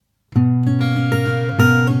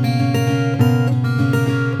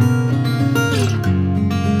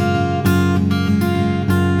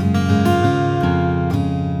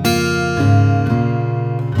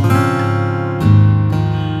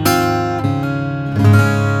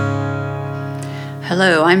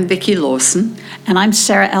Hello, I'm Vicki Lawson. And I'm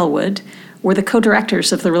Sarah Elwood. We're the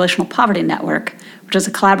co-directors of the Relational Poverty Network, which is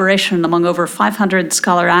a collaboration among over 500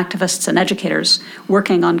 scholar activists and educators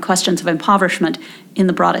working on questions of impoverishment in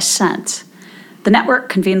the broadest sense. The network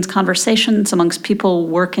convenes conversations amongst people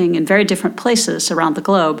working in very different places around the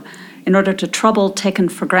globe in order to trouble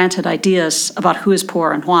taken-for-granted ideas about who is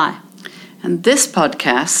poor and why. And this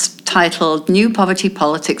podcast, titled New Poverty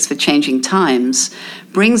Politics for Changing Times,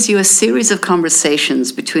 brings you a series of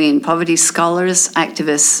conversations between poverty scholars,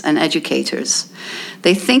 activists, and educators.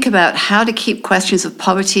 They think about how to keep questions of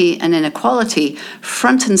poverty and inequality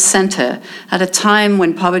front and center at a time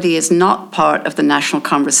when poverty is not part of the national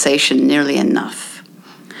conversation nearly enough.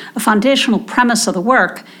 A foundational premise of the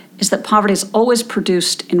work is that poverty is always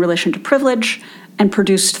produced in relation to privilege and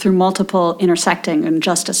produced through multiple intersecting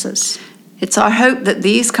injustices. It's our hope that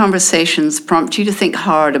these conversations prompt you to think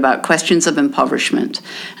hard about questions of impoverishment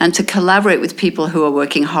and to collaborate with people who are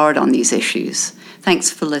working hard on these issues. Thanks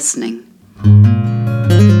for listening.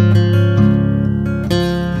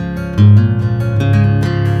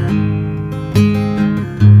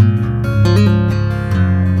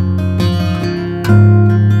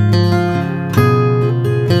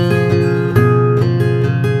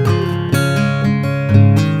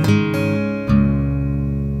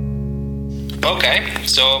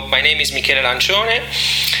 So my name is Michele Lancione,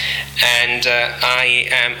 and I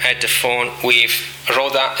am at the phone with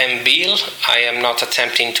Rhoda and Bill. I am not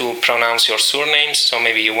attempting to pronounce your surnames, so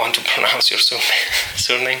maybe you want to pronounce your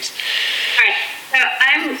surnames. Hi, so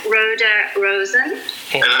I'm Rhoda Rosen.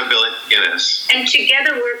 And I'm Billy Guinness. And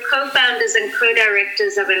together we're co-founders and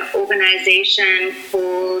co-directors of an organization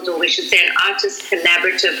called, or we should say an artist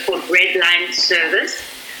collaborative called Red Line Service,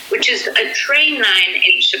 which is a train line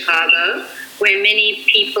in Chicago where many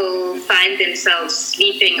people find themselves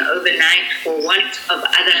sleeping overnight for want of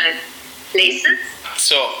other places.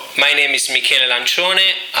 So, my name is Michele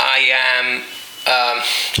Lancione. I am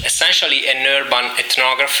essentially an urban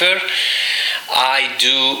ethnographer. I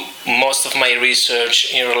do most of my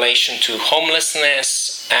research in relation to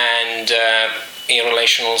homelessness and in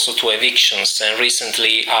relation also to evictions. And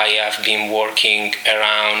recently I have been working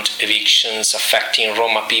around evictions affecting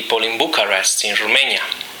Roma people in Bucharest, in Romania.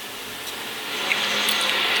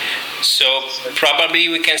 So probably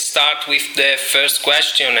we can start with the first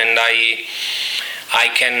question, and I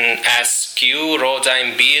can ask you, Rhoda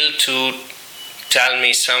and Bill, to tell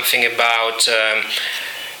me something about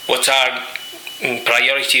what are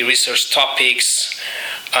priority research topics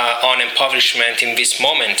on impoverishment in this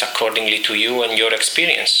moment, accordingly to you and your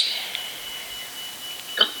experience.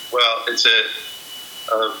 Well, it's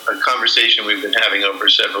a conversation we've been having over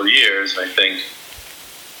several years, I think.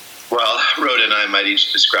 Well, Rhoda and I might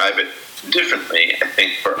each describe it differently. I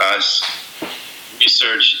think for us,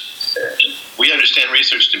 research, we understand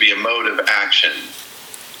research to be a mode of action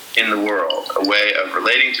in the world, a way of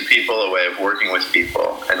relating to people, a way of working with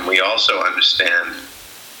people. And we also understand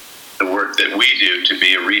the work that we do to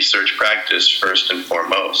be a research practice first and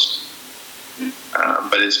foremost.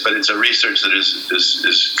 But it's a research that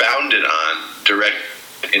is founded on direct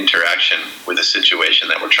interaction with a situation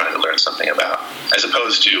that we're trying to learn something about, as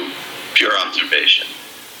opposed to pure observation.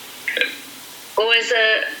 Or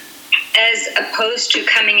as opposed to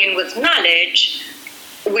coming in with knowledge,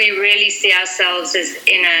 we really see ourselves as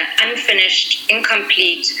in an unfinished,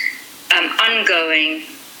 incomplete, ongoing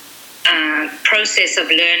process of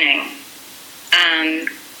learning.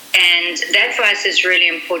 And that for us is really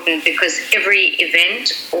important because every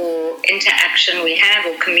event or interaction we have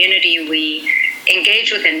or community we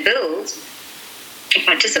engage with and build and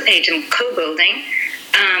participate in co-building,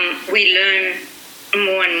 we learn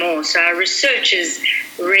more and more. So our research is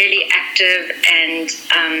really active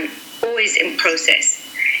and always in process.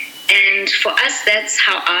 And for us, that's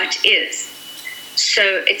how art is. So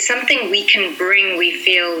it's something we can bring, we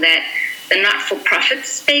feel, that the not-for-profit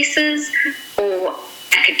spaces or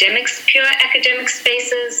pure academic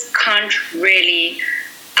spaces can't really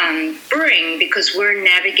bring, because we're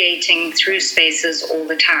navigating through spaces all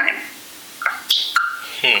the time.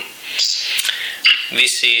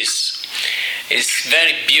 This is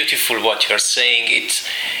very beautiful what you're saying.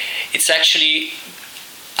 It's actually,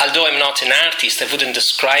 although I'm not an artist, I wouldn't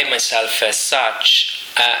describe myself as such.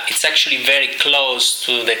 It's actually very close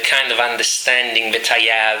to the kind of understanding that I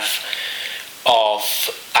have of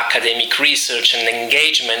academic research and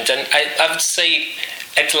engagement, and I would say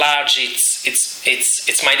at large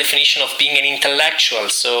it's my definition of being an intellectual.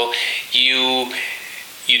 So you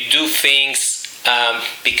do things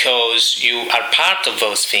because you are part of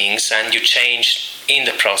those things and you change in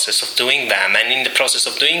the process of doing them. And in the process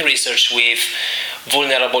of doing research with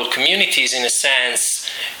vulnerable communities, in a sense,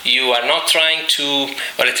 you are not trying to,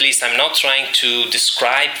 or at least I'm not trying to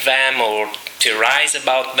describe them or theorize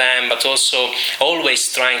about them, but also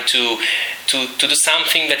always trying to do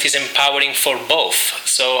something that is empowering for both.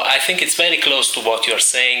 So I think it's very close to what you're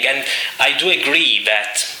saying, and I do agree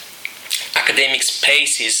that academic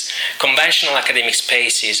spaces, conventional academic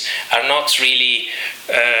spaces, are not really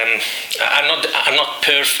are not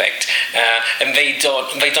perfect, and they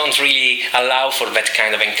don't really allow for that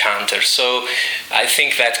kind of encounter. So I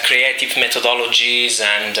think that creative methodologies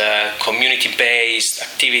and community-based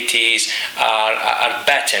activities are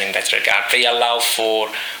better in that regard. They allow for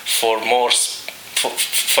a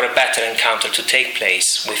better encounter to take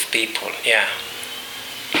place with people. Yeah.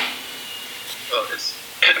 Well, it's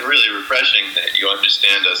really refreshing that you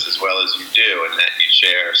understand us as well as you do, and that you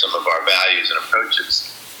share some of our values and approaches.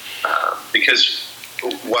 Because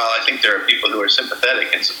while I think there are people who are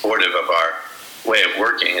sympathetic and supportive of our way of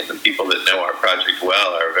working, and the people that know our project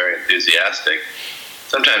well are very enthusiastic,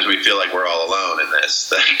 sometimes we feel like we're all alone in this.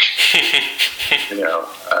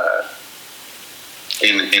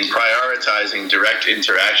 In prioritizing direct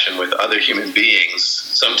interaction with other human beings,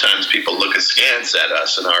 sometimes people look askance at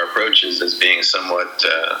us and our approaches as being somewhat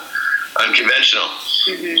unconventional.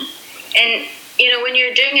 Mm-hmm. And, when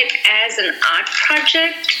you're doing it as an art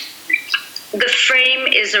project, the frame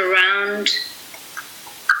is around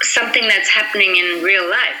something that's happening in real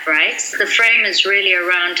life, right? So the frame is really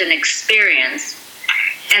around an experience.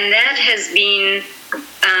 And that has been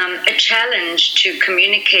a challenge to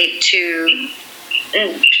communicate to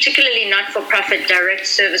particularly not-for-profit direct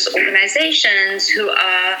service organizations who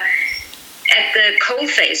are at the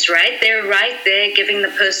coalface, right? They're right there giving the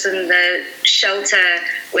person the shelter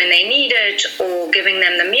when they need it, or giving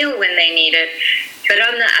them the meal when they need it. But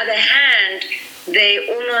on the other hand, they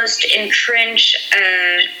almost entrench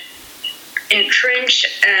a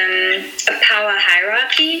power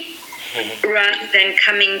hierarchy, rather than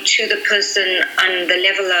coming to the person on the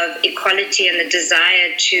level of equality and the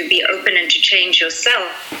desire to be open and to change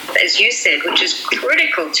yourself, as you said, which is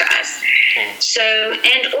critical to us. So,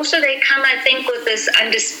 and also they come, I think, with this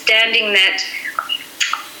understanding that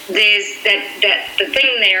there's that the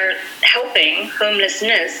thing they're helping,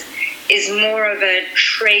 homelessness, is more of a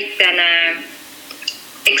trait than a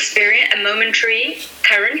momentary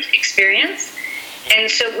current experience.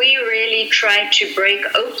 And so we really try to break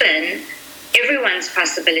open everyone's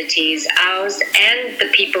possibilities, ours and the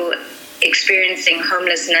people experiencing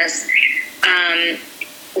homelessness.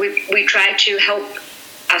 We try to help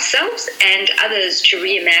ourselves and others to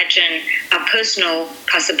reimagine our personal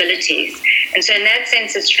possibilities. And so in that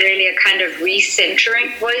sense, it's really a kind of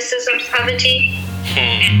recentering Voices of Poverty.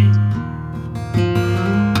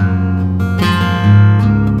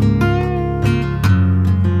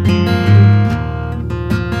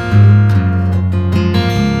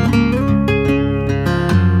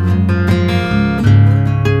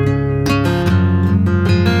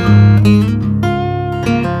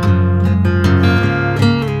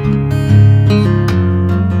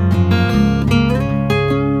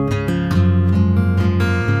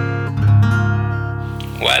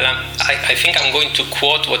 I think I'm going to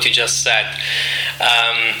quote what you just said.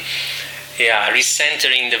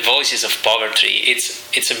 Recentering the voices of poverty.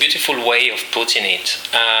 It's a beautiful way of putting it.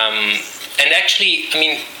 And actually,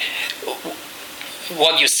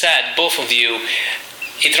 what you said, both of you,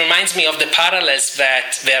 it reminds me of the parallels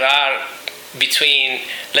that there are between,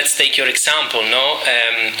 let's take your example,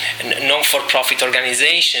 non-for-profit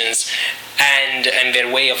organizations and their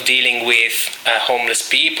way of dealing with homeless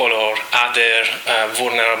people or other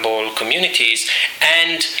vulnerable communities,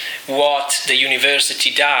 and what the university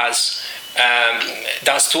does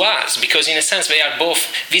to us, because in a sense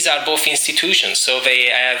these are both institutions, so they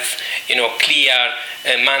have clear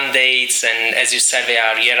mandates, and as you said, they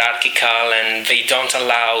are hierarchical, and they don't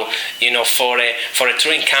allow for a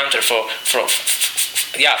true encounter for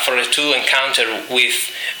a true encounter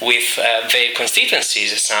with their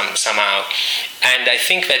constituencies somehow. And I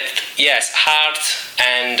think that yes, art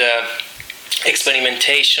and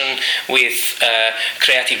experimentation with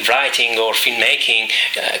creative writing or filmmaking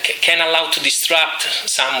can allow to disrupt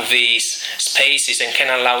some of these spaces and can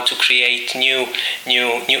allow to create new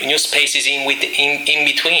spaces in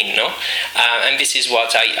between, and this is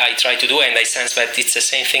what I try to do, and I sense that it's the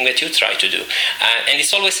same thing that you try to do, and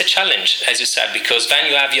it's always a challenge, as you said, because then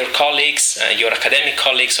you have your colleagues, your academic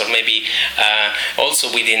colleagues, or maybe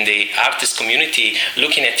also within the artist community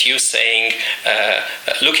looking at you saying,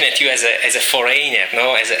 looking at you as a foreigner,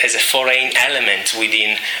 no, as a foreign element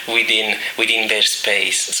within their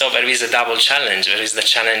space. So there is a double challenge. There is the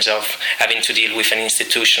challenge of having to deal with an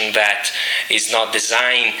institution that is not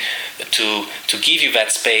designed to give you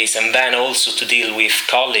that space, and then also to deal with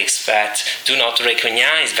colleagues that do not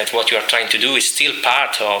recognize that what you are trying to do is still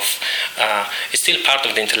part of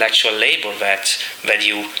the intellectual labor that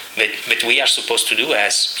we are supposed to do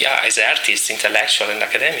as artists, intellectual, and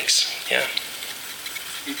academics. Yeah.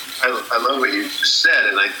 I love what you just said,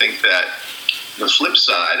 and I think that the flip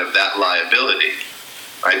side of that liability,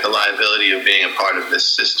 right, the liability of being a part of this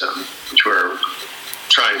system, which we're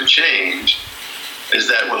trying to change, is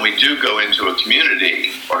that when we do go into a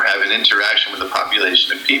community or have an interaction with a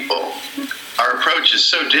population of people, our approach is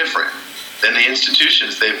so different than the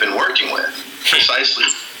institutions they've been working with,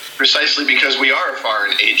 precisely because we are a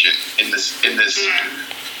foreign agent in this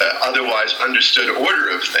otherwise understood order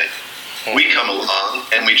of things. We come along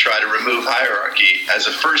and we try to remove hierarchy as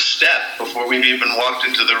a first step before we've even walked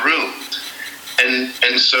into the room.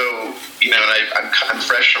 And so, and I'm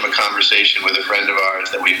fresh from a conversation with a friend of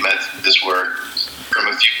ours that we've met through this work from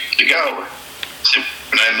a few years ago.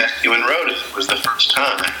 When I met you in Rhoda, it was the first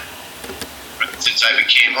time since I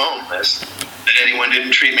became homeless that anyone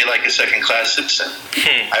didn't treat me like a second-class citizen.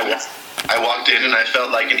 I walked in and I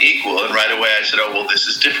felt like an equal, and right away I said, oh, well, this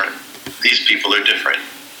is different. These people are different.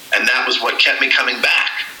 And that was what kept me coming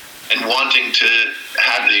back and wanting to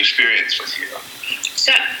have the experience with you.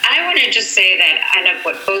 So I want to just say that I love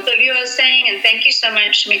what both of you are saying, and thank you so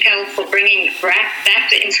much, Mikhail, for bringing back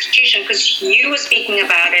the institution, because you were speaking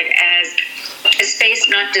about it as a space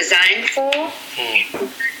not designed for.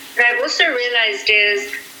 What I've also realized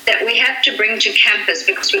is that we have to bring to campus,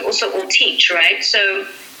 because we also all teach, right? So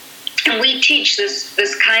we teach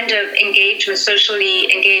this kind of engagement,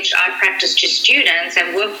 socially engaged art practice to students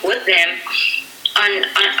and work with them on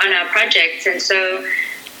our projects and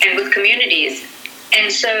with communities. And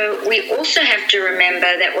so we also have to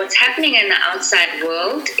remember that what's happening in the outside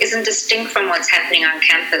world isn't distinct from what's happening on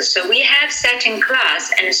campus. So we have sat in class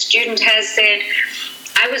and a student has said,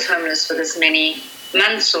 I was homeless for this many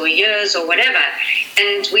months or years or whatever.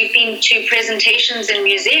 And we've been to presentations in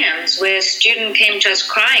museums where a student came to us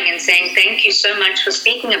crying and saying, thank you so much for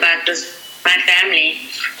speaking about this. My family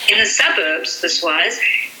in the suburbs, this was,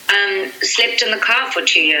 slept in the car for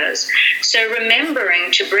 2 years. So remembering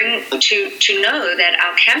to know that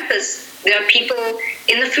our campus, there are people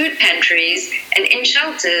in the food pantries and in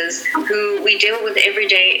shelters who we deal with every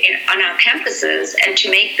day on our campuses, and to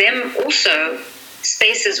make them also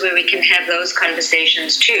spaces where we can have those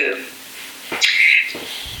conversations too.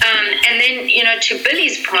 And then, to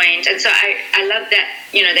Billy's point, and so I love that,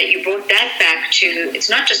 that you brought that back to, it's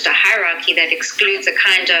not just a hierarchy that excludes a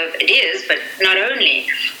kind of, it is, but not only.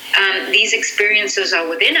 These experiences are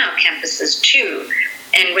within our campuses too.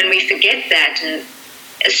 And when we forget that and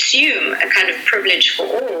assume a kind of privilege for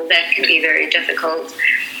all, that can be very difficult. So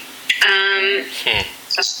I'll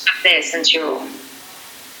stop there since you're all.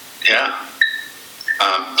 Yeah.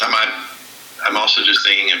 I'm also just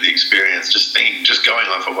thinking of the experience, just going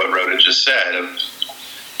off of what Rhoda just said.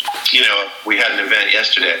 We had an event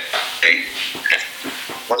yesterday.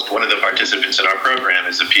 One of the participants in our program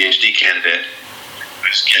is a PhD candidate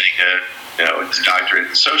who's getting his doctorate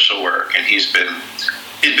in social work, and he's been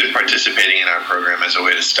participating in our program as a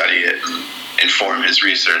way to study it and inform his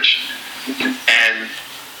research. And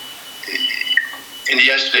in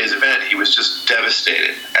yesterday's event, he was just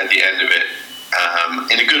devastated at the end of it,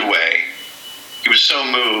 in a good way. He was so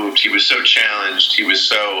moved, he was so challenged, he was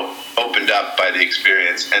so opened up by the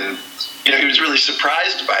experience, and he was really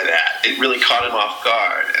surprised by that. It really caught him off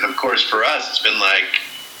guard. And of course, for us, it's been like,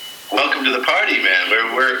 welcome to the party, man.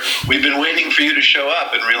 We've been waiting for you to show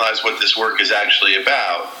up and realize what this work is actually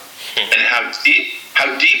about, and how deep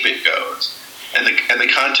it goes. And the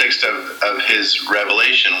context of his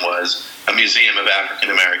revelation was a museum of African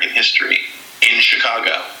American history in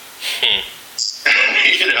Chicago.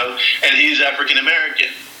 And he's African American,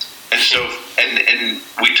 and so and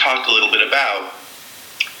we talked a little bit about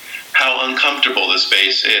how uncomfortable the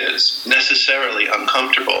space is, necessarily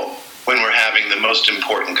uncomfortable when we're having the most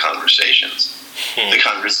important conversations, the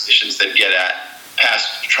conversations that get at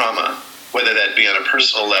past trauma, whether that be on a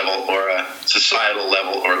personal level or a societal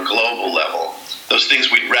level or a global level. Those things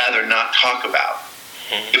we'd rather not talk about.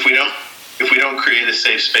 If we don't create a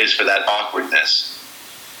safe space for that awkwardness,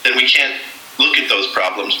 then we can't look at those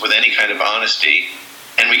problems with any kind of honesty,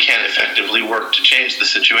 and we can't effectively work to change the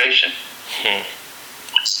situation.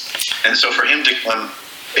 And so for him to come,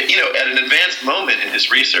 at an advanced moment in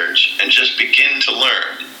his research and just begin to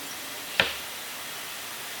learn.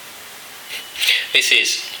 This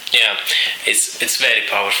is Yeah, it's very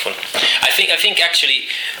powerful. I think actually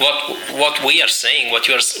what we are saying, what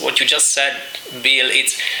you just said, Bill,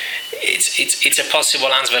 it's a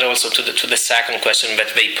possible answer also to the second question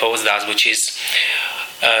that they posed us, which is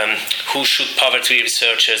who should poverty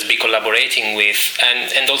researchers be collaborating with,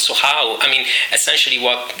 and also how. I mean, essentially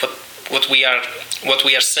what we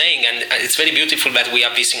are saying, and it's very beautiful that we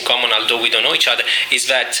have this in common, although we don't know each other, is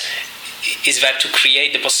that to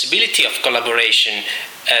create the possibility of collaboration,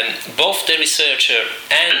 both the researcher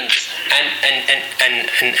and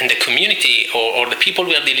the community or the people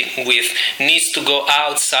we are dealing with needs to go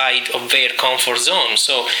outside of their comfort zone.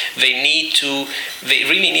 So they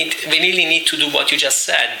really need to do what you just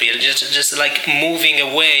said, Bill, just like moving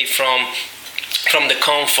away from the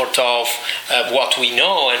comfort of what we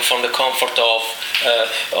know and from the comfort of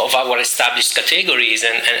our established categories,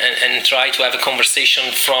 and try to have a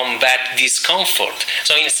conversation from that discomfort.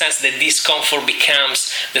 So in a sense, the discomfort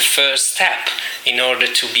becomes the first step in order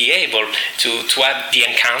to be able to have the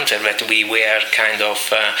encounter that we were kind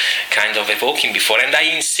of evoking before. And I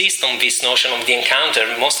insist on this notion of the encounter,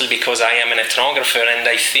 mostly because I am an ethnographer, and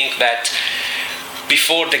I think that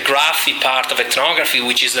before the graphy part of ethnography,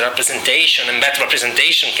 which is the representation, and that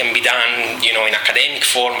representation can be done, in academic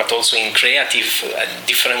form, but also in creative,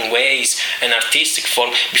 different ways, and artistic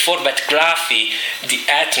form. Before that graphy, the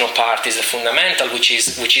ethno part is the fundamental, which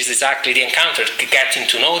is exactly the encounter, getting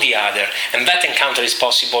to know the other, and that encounter is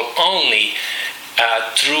possible only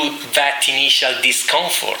through that initial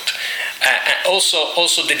discomfort.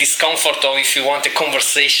 Also the discomfort of, if you want, a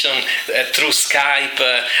conversation through Skype,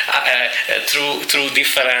 through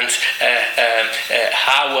different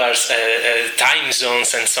hours, time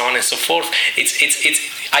zones, and so on and so forth.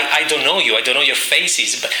 I don't know you, I don't know your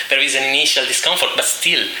faces, but there is an initial discomfort, but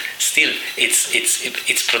still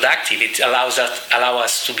it's productive. It allows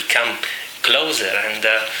us to become closer, and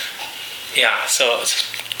so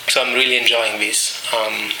I'm really enjoying this.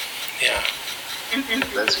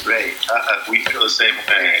 That's great. We feel the same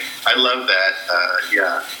way. I love that.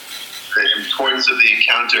 The importance of the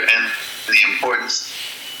encounter and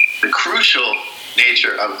the crucial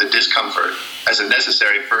nature of the discomfort as a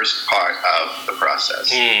necessary first part of the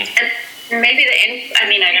process. And maybe I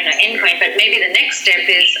don't know endpoint, but maybe the next step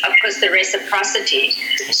is, of course, the reciprocity.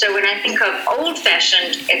 So when I think of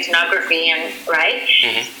old-fashioned ethnography, and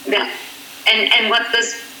what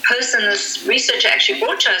this this researcher actually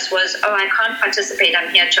brought to us was, I can't participate, I'm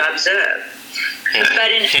here to observe.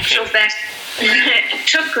 But in actual fact,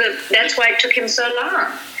 that's why it took him so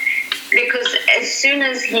long. Because as soon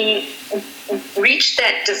as he reached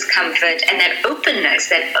that discomfort and that openness,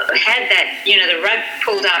 that had that, the rug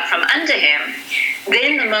pulled out from under him,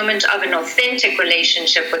 then the moment of an authentic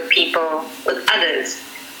relationship with people, with others,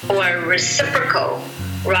 or a reciprocal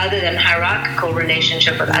rather than hierarchical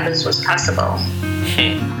relationship with others was possible.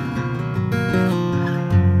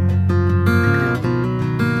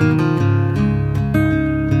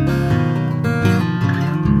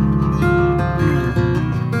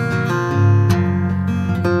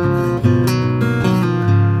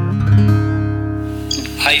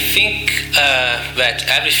 I think that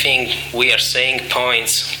everything we are saying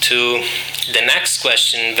points to the next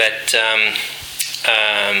question that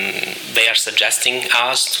they are suggesting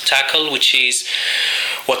us to tackle, which is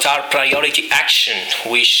what are priority action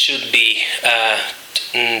we should be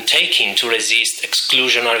taking to resist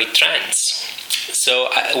exclusionary trends. So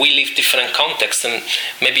we live different contexts, and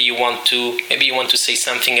maybe you want to say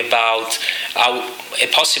something about a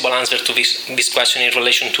possible answer to this question in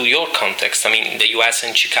relation to your context. I mean, the U.S.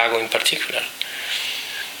 and Chicago in particular.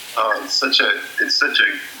 Oh, it's such a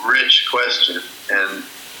rich question, and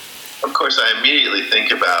of course, I immediately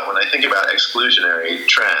think about, when I think about exclusionary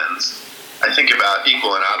trends, I think about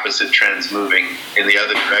equal and opposite trends moving in the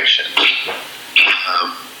other direction.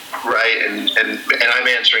 Right, and I'm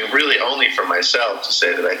answering really only for myself to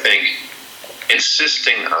say that I think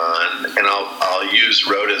insisting on, and I'll use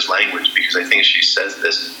Rhoda's language because I think she says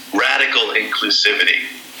this, radical inclusivity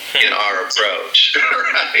in our approach.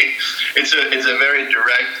 Right, it's a very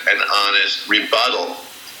direct and honest rebuttal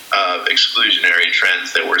of exclusionary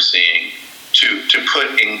trends that we're seeing, to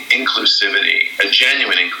put in inclusivity, a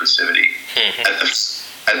genuine inclusivity,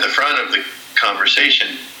 at the front of the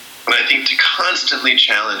conversation. But I think to constantly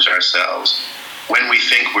challenge ourselves when we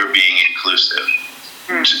think we're being inclusive,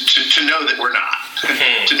 to know that we're not,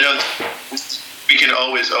 to know that we can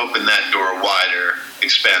always open that door wider,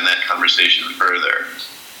 expand that conversation further.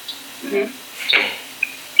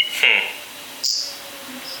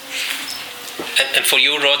 And for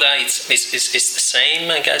you, Rhoda, it's the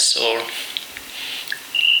same, I guess, or?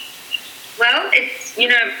 Well, it's,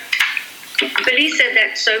 Billy said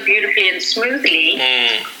that so beautifully and smoothly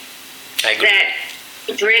that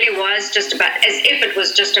it really was just about, as if it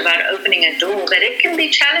was just about opening a door, but it can be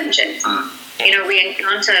challenging. You know, we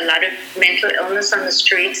encounter a lot of mental illness on the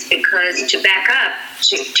streets because, to back up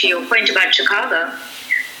to your point about Chicago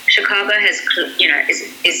has, you know,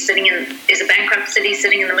 is a bankrupt city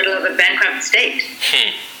sitting in the middle of a bankrupt state.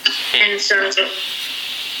 And so,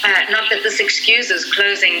 not that this excuses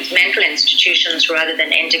closing mental institutions rather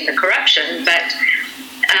than ending the corruption, but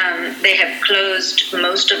they have closed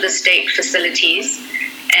most of the state facilities,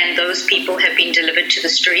 and those people have been delivered to the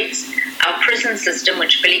streets. Our prison system,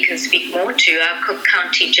 which Billy can speak more to, our Cook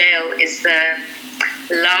County Jail is the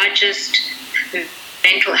largest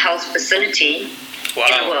mental health facility in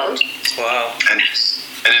the world. Wow. And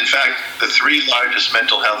in fact, the 3 largest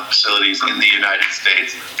mental health facilities in the United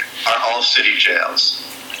States are all city jails.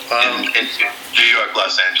 Wow. In New York,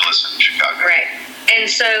 Los Angeles, and Chicago. Right. And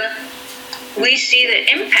so we see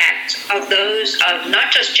the impact of those, of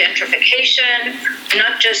not just gentrification,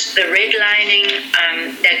 not just the redlining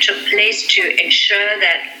that took place to ensure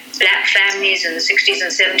that Black families in the 60s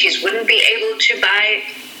and 70s wouldn't be able to buy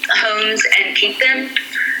homes and keep them.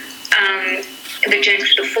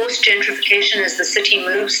 The forced gentrification as the city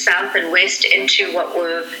moves south and west into what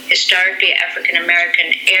were historically African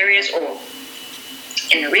American areas, or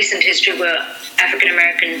in the recent history were African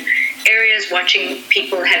American areas, watching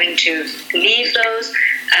people having to leave those,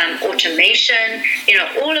 automation, you know,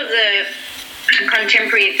 all of the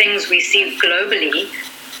contemporary things we see globally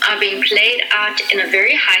are being played out in a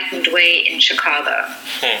very heightened way in Chicago.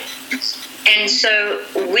 And so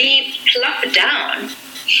we plop down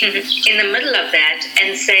in the middle of that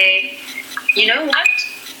and say, you know what?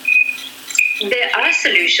 There are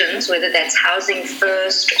solutions, whether that's housing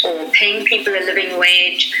first or paying people a living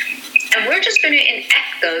wage, and we're just going to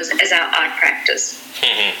enact those as our art practice.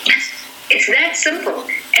 It's that simple.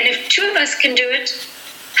 And if 2 of us can do it,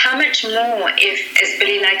 how much more if, as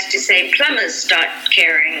Billy likes to say, plumbers start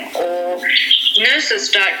caring, or nurses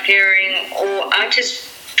start caring, or art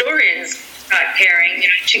historians start caring, you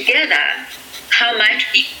know, together, how might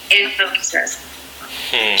we end homelessness?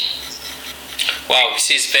 Wow, this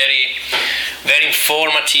is very, very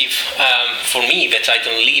informative for me, that I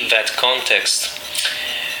don't leave that context.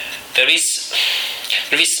 There is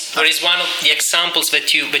one of the examples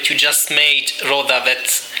that you just made, Rhoda,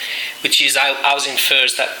 which is Housing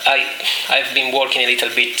First. I've been working a little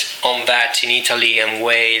bit on that in Italy and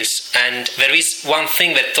Wales, and there is one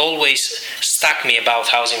thing that always struck me about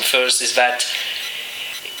Housing First is that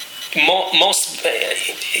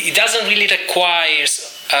it doesn't really require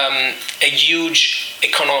a huge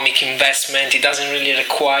economic investment. It doesn't really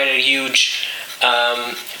require a huge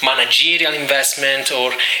managerial investment,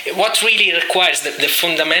 or what really requires the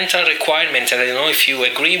fundamental requirement, and I don't know if you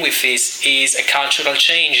agree with this, is a cultural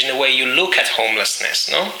change in the way you look at homelessness.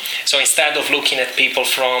 No, so instead of looking at people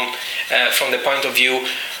from the point of view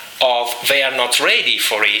of they are not ready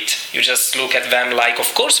for it, you just look at them like,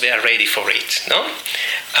 of course they are ready for it. No,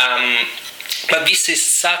 but this is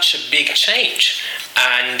such a big change,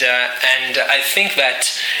 and I think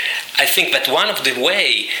that one of the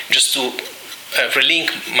way, just to relink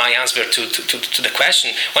my answer to the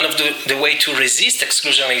question, one of the way to resist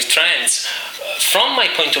exclusionary trends, from my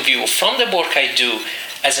point of view, from the work I do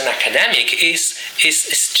as an academic, is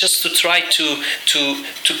just to try to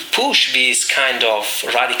push these kind of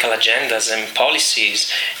radical agendas and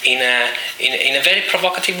policies in a very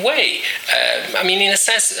provocative way. I mean, in a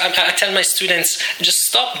sense, I tell my students, just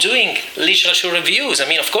stop doing literature reviews. I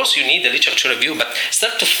mean, of course you need the literature review, but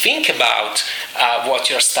start to think about what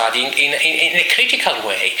you're studying in a critical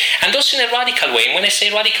way, and also in a radical way. And when I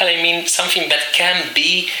say radical, I mean something that can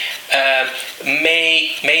be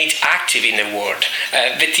made active in the world,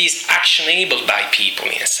 that is actionable by people,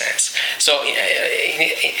 in a sense. So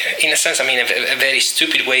in a sense, I mean, a very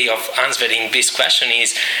stupid way of answering this question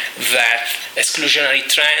is that exclusionary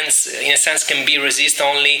trends, in a sense, can be resisted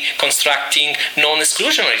only constructing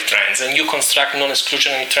non-exclusionary trends, and you construct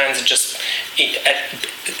non-exclusionary trends just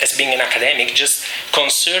as being an academic, just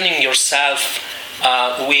concerning yourself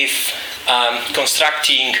with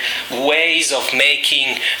constructing ways of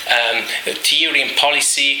making theory and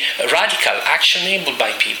policy radical, actionable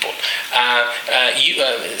by people,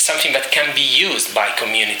 something that can be used by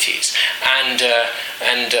communities, and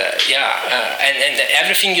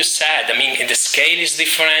everything you said. I mean, the scale is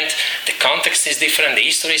different, the context is different, the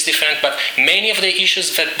history is different, but many of the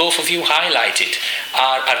issues that both of you highlighted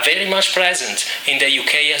are very much present in the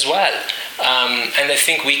UK as well. And I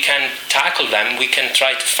think we can tackle them, we can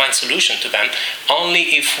try to find solutions to them, only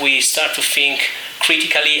if we start to think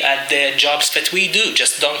critically at the jobs that we do.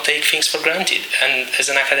 Just don't take things for granted. And as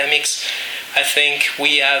an academics, I think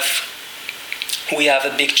we have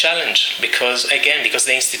a big challenge because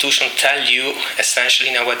the institution tell you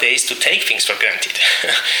essentially nowadays to take things for granted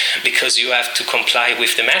because you have to comply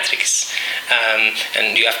with the metrics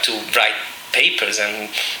and you have to write papers and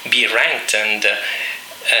be ranked and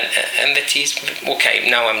that is okay.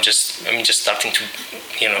 Now I'm just starting to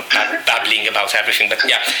babbling about everything, but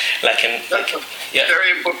yeah,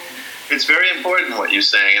 very important. It's very important what you're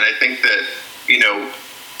saying, and I think that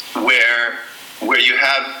where you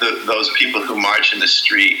have those people who march in the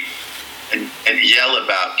street and yell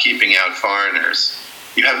about keeping out foreigners,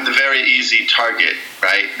 you have the very easy target,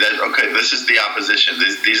 right? That this is the opposition.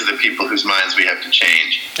 These are the people whose minds we have to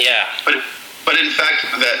change. Yeah. But in fact,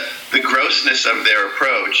 the grossness of their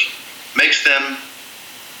approach makes them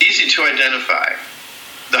easy to identify.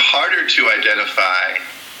 The harder to identify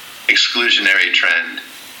exclusionary trend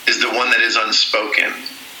is the one that is unspoken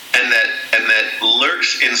and that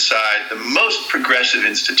lurks inside the most progressive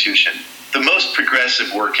institution, the most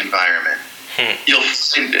progressive work environment. You'll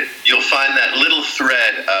find it. You'll find that little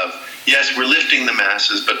thread of, yes, we're lifting the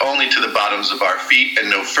masses, but only to the bottoms of our feet and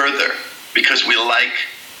no further, because we like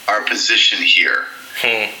our position here.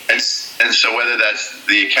 And so whether that's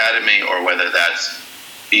the academy or whether that's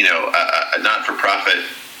a not-for-profit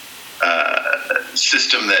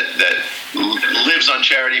system that lives on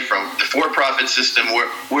charity, from the for-profit system,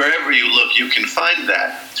 wherever you look, you can find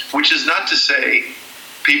that, which is not to say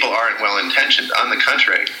people aren't well-intentioned. On the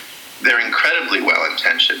contrary, they're incredibly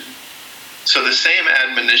well-intentioned. So the same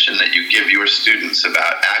admonition that you give your students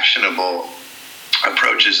about actionable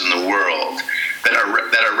approaches in the world that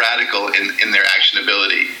are radical in their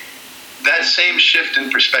actionability, that same shift in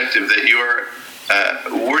perspective that you're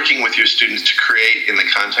working with your students to create in the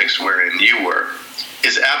context wherein you work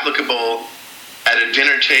is applicable at a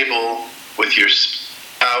dinner table with your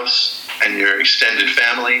spouse and your extended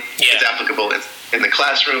family. Yeah. It's applicable in the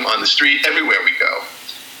classroom, on the street, everywhere we go.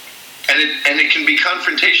 And it can be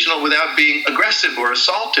confrontational without being aggressive or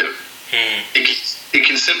assaultive. It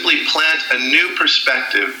can simply plant a new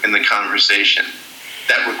perspective in the conversation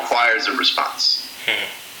that requires a response.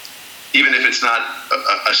 Even if it's not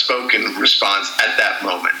a spoken response at that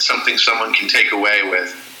moment, something someone can take away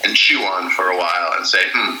with and chew on for a while and say,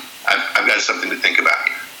 I've got something to think about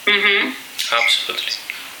here. Mm-hmm. Absolutely.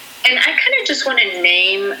 And I kind of just want to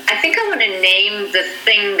name the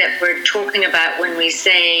thing that we're talking about when we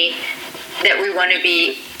say that we want to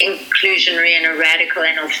be inclusionary in a radical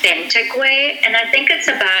and authentic way. And I think it's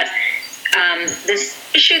about this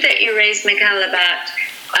issue that you raised, Mikhail, about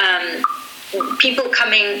people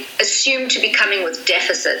assume to be coming with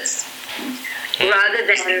deficits rather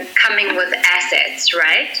than coming with assets,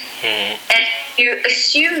 right? And you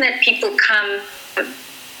assume that people come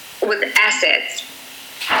with assets,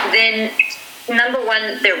 then number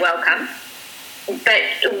one, they're welcome. But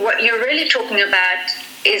what you're really talking about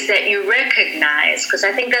is that you recognize, because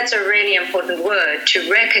I think that's a really important word,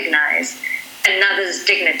 to recognize another's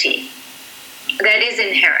dignity. That is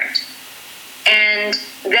inherent. And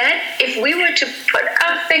that if we were to put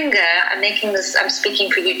our finger, I'm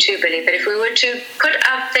speaking for you too, Billy, but if we were to put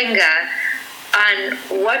our finger on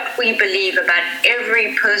what we believe about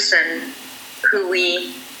every person who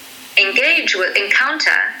we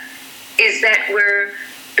encounter, is that we're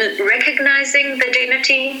recognizing the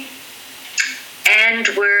dignity and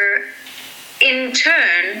we're in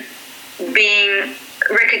turn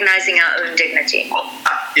recognizing our own dignity. Well,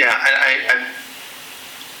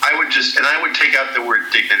 I would take out the word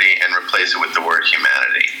dignity and replace it with the word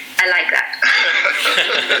humanity. I like that.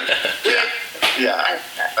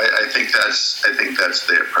 I think that's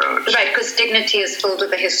the approach. Right, because dignity is filled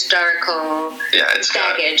with a historical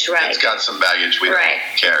baggage, right? It's got some baggage we don't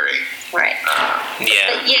carry. Right.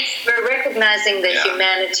 But yes, we're recognizing the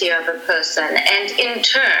humanity of a person, and in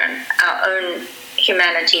turn, our own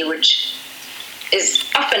humanity, which is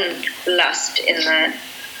often lost in the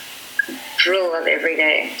drill of every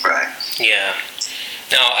day. Right. Yeah.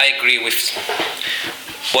 No, I agree with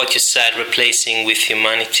what you said, replacing with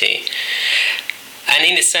humanity. And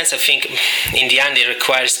in a sense, I think in the end it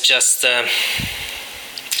requires just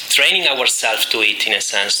training ourselves to it, in a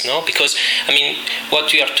sense, no? Because, I mean,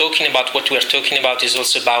 what we are talking about is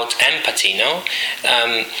also about empathy, no?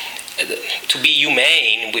 To be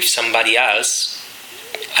humane with somebody else,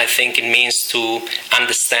 I think it means to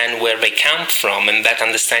understand where they come from, and that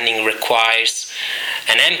understanding requires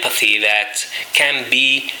an empathy that can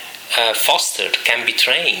be fostered, can be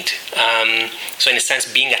trained. So in a sense,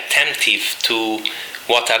 being attentive to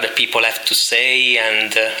what other people have to say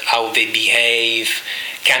and how they behave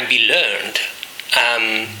can be learned.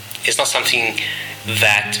 is not something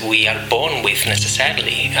that we are born with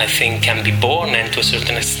necessarily. I think can be born and to a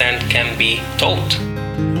certain extent can be taught.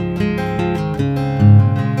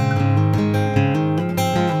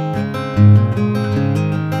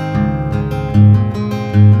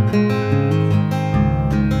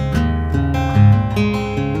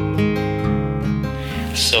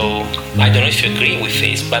 So I don't know if you agree with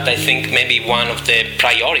this, but I think maybe one of the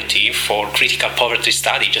priority for critical poverty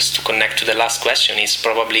study, just to connect to the last question, is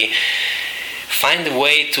probably find a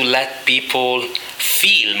way to let people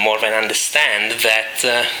feel more than understand that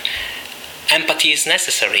empathy is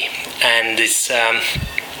necessary, and it's a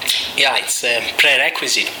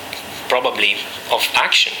prerequisite probably of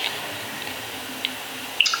action.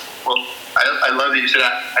 Well, I love that you said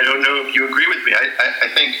that. I don't know if you agree with me. I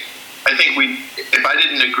think if I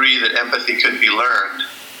didn't agree that empathy could be learned,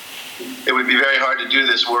 it would be very hard to do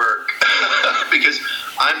this work because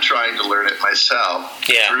I'm trying to learn it myself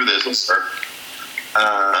through this work.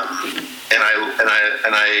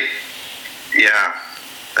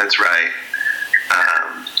 That's right.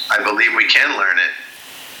 I believe we can learn it.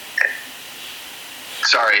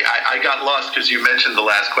 Sorry, I got lost because you mentioned the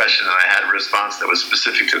last question and I had a response that was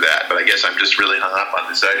specific to that, but I guess I'm just really hung up on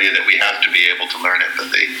this idea that we have to be able to learn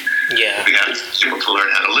empathy. Yeah. We have to be able to learn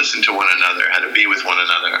how to listen to one another, how to be with one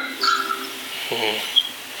another. Mm-hmm.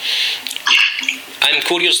 I'm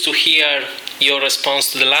curious to hear your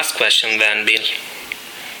response to the last question then, Bill.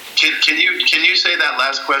 Can you say that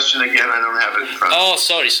last question again? I don't have it in front of me. Oh,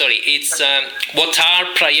 sorry. It's what are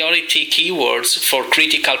priority keywords for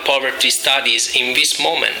critical poverty studies in this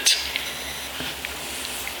moment?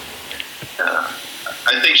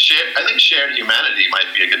 I think shared humanity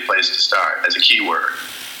might be a good place to start as a keyword.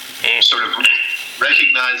 Sort of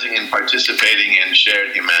recognizing and participating in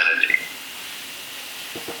shared humanity.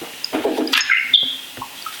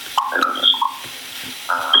 I don't know.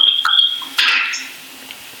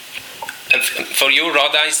 And for you,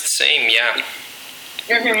 Rhoda, it's the same, yeah.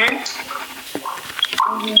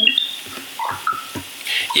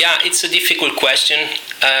 Yeah, it's a difficult question.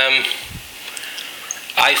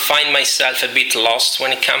 I find myself a bit lost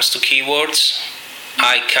when it comes to keywords.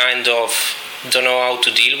 I kind of don't know how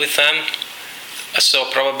to deal with them. So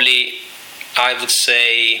probably I would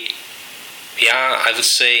say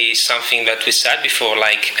something that we said before,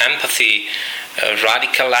 like empathy,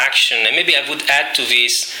 radical action, and maybe I would add to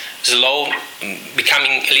this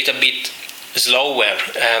becoming a little bit slower,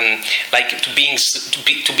 like to be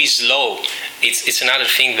slow. It's another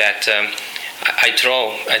thing that I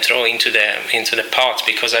throw into the pot,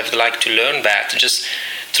 because I would like to learn that, to just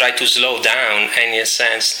try to slow down, and in a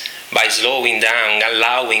sense, by slowing down,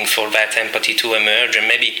 allowing for that empathy to emerge, and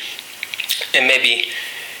maybe,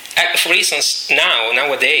 for instance,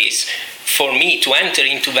 nowadays, for me to enter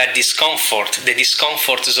into that the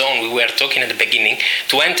discomfort zone we were talking at the beginning,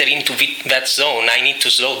 to enter into that zone, I need to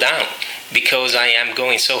slow down, because I am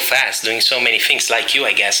going so fast, doing so many things like you,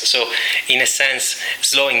 I guess. So, in a sense,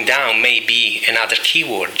 slowing down may be another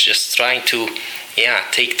keyword, just trying to,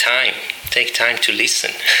 take time to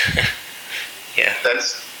listen. Yeah.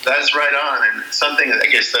 That's right on, and something that I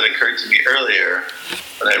guess that occurred to me earlier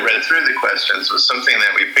when I read through the questions was something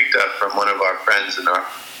that we picked up from one of our friends in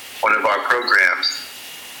one of our programs,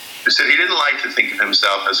 who said he didn't like to think of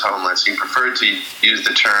himself as homeless. He preferred to use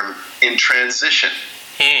the term in transition.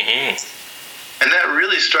 Mm-hmm. And that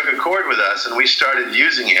really struck a chord with us, and we started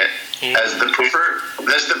using it as the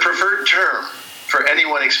preferred term for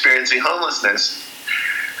anyone experiencing homelessness.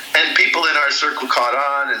 And people in our circle caught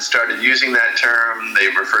on and started using that term. They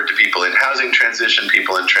referred to people in housing transition,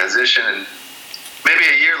 people in transition. And maybe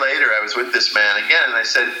a year later, I was with this man again, and I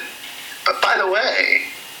said, but by the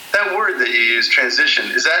way, that word that you use,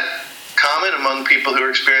 transition, is that common among people who are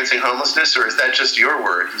experiencing homelessness, or is that just your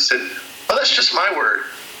word? He said, well, that's just my word.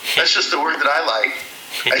 That's just the word that I like.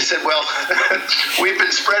 I said, well, we've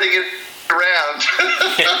been spreading it around.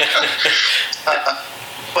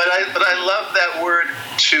 But I love that word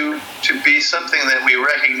to be something that we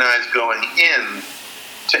recognize going in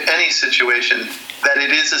to any situation, that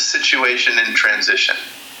it is a situation in transition.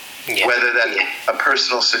 Yeah. Whether that's a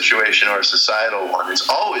personal situation or a societal one, it's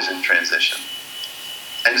always in transition.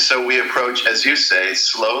 And so we approach, as you say,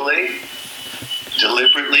 slowly,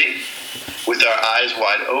 deliberately, with our eyes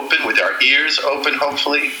wide open, with our ears open,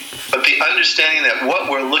 hopefully, but the understanding that what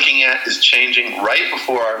we're looking at is changing right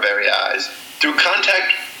before our very eyes through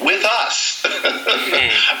contact with us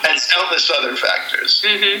and countless other factors.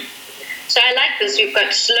 Mm-hmm. So I like this. We've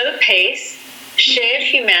got slow pace, shared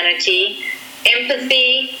humanity,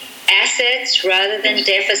 empathy, assets rather than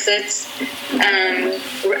deficits.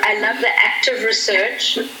 I love the active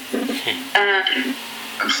research.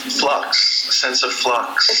 Flux, a sense of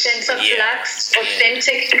flux. A sense of flux,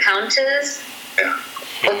 authentic encounters,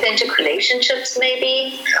 authentic relationships,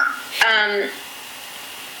 maybe.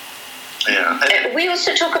 We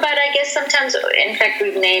also talk about, I guess, sometimes, in fact,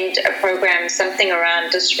 we've named a program something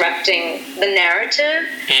around disrupting the narrative.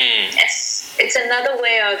 It's another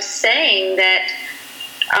way of saying that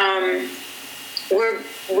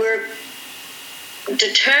we're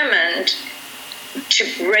determined to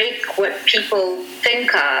break what people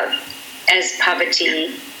think of as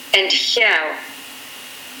poverty and hear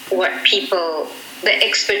what people, the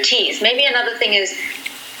expertise. Maybe another thing is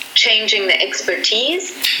changing the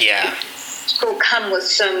expertise. Yeah. People come with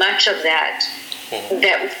so much of that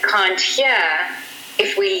that we can't hear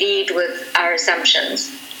if we lead with our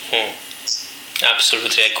assumptions.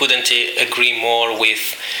 Absolutely. I couldn't agree more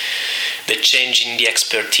with the change in the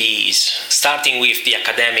expertise, starting with the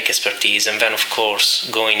academic expertise and then, of course,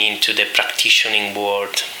 going into the practicing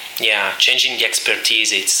world. Yeah, changing the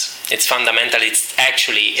expertise, it's fundamental. It's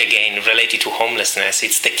actually, again, related to homelessness.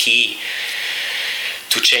 It's the key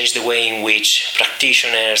to change the way in which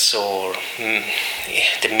practitioners or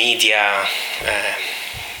the media,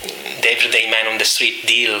 the everyday man on the street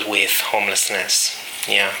deal with homelessness.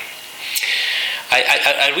 Yeah.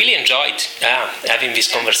 I really enjoyed having this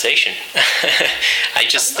conversation. I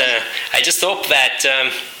just hope that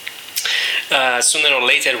sooner or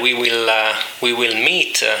later we will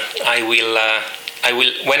meet. I will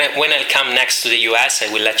when I come next to the US,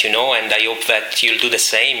 I will let you know, and I hope that you'll do the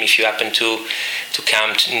same if you happen to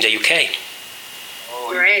come in the UK.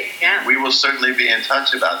 Great, yeah. We will certainly be in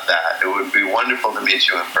touch about that. It would be wonderful to meet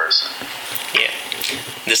you in person. Yeah,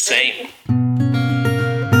 the same.